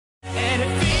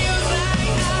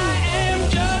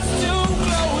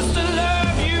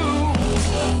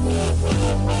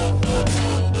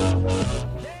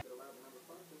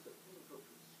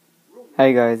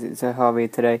Hey guys, it's Harvey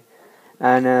today,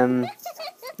 and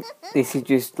this is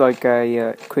just like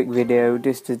a quick video,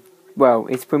 just to, well,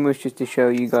 it's pretty much just to show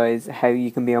you guys how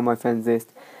you can be on my friends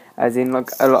list. As in,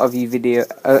 like a lot of you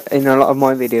in a lot of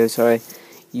my videos, sorry,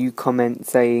 you comment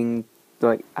saying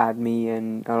like add me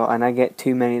and a lot, and I get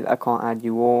too many that I can't add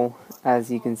you all. As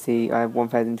you can see, I have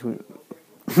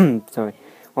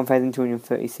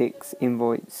 1,236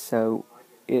 invites. So,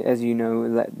 as you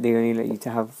know, they only let you to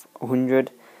have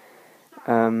 100.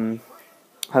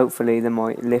 Hopefully they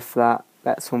might lift that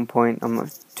at some point, I'm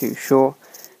not too sure.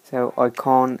 So I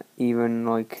can't even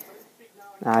like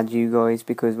add you guys,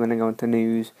 because when I go into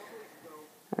news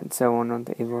and so on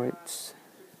the invites,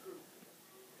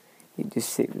 it just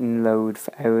sit and load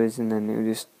for hours, and then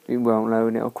it won't load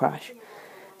and it'll crash.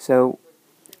 So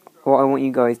what I want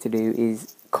you guys to do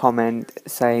is comment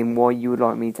saying why you would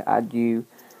like me to add you.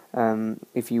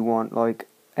 If you want like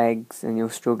eggs and you're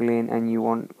struggling and you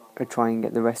want to try and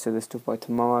get the rest of the stuff by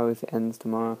tomorrow if it ends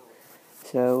tomorrow.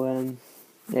 So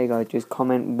there you go, just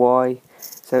comment why.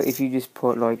 So if you just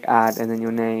put like add and then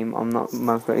your name, I'm not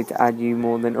most likely to add you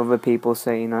more than other people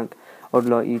saying like I'd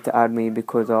like you to add me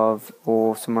because of,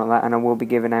 or something like that. And I will be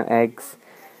giving out eggs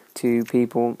to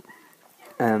people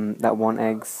that want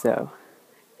eggs. So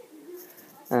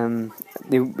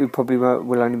it probably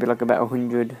will only be like about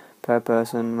 100 per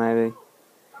person, maybe.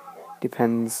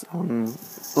 Depends on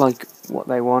like what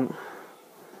they want.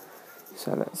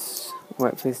 So let's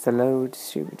wait for this to load,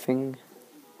 stupid thing.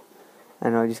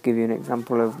 And I'll just give you an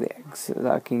example of the eggs that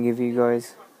I can give you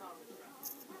guys.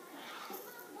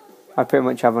 I pretty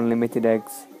much have unlimited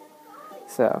eggs.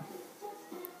 So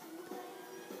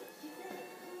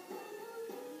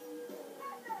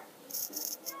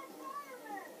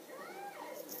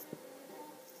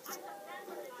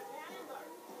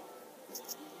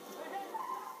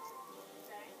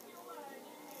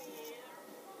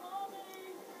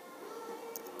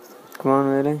come on,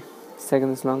 really? It's taking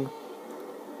this long.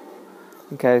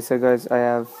 Okay, so guys, I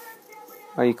have,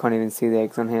 oh, you can't even see the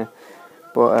eggs on here,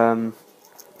 but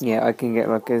yeah, I can get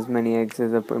like as many eggs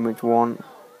as I pretty much want.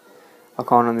 I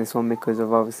can't on this one because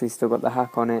I've obviously still got the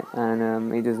hack on it,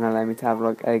 and it doesn't allow me to have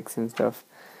like eggs and stuff.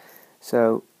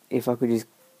 So if I could just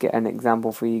get an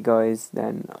example for you guys,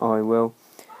 then I will,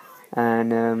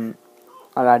 and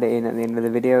I'll add it in at the end of the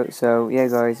video. So yeah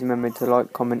guys, remember to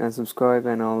like, comment and subscribe,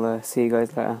 and I'll see you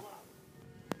guys later.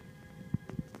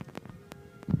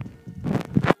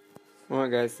 Alright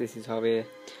guys, this is Harvey.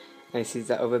 This is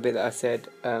that other bit that I said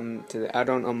to the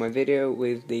add-on on my video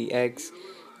with the eggs.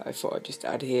 I thought I'd just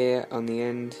add here on the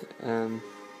end. I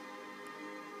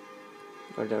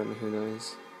don't know who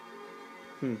knows.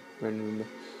 Random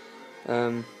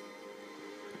number.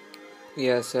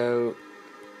 Yeah, so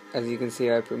as you can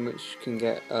see, I pretty much can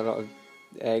get a lot of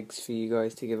eggs for you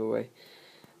guys to give away.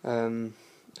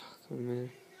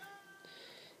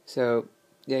 So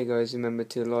yeah guys, remember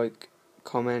to like,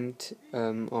 comment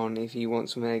on if you want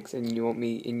some eggs and you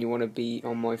want to be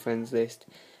on my friends list,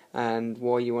 and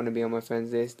why you want to be on my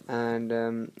friends list, and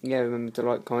yeah, remember to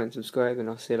like, comment, subscribe, and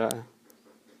I'll see you later.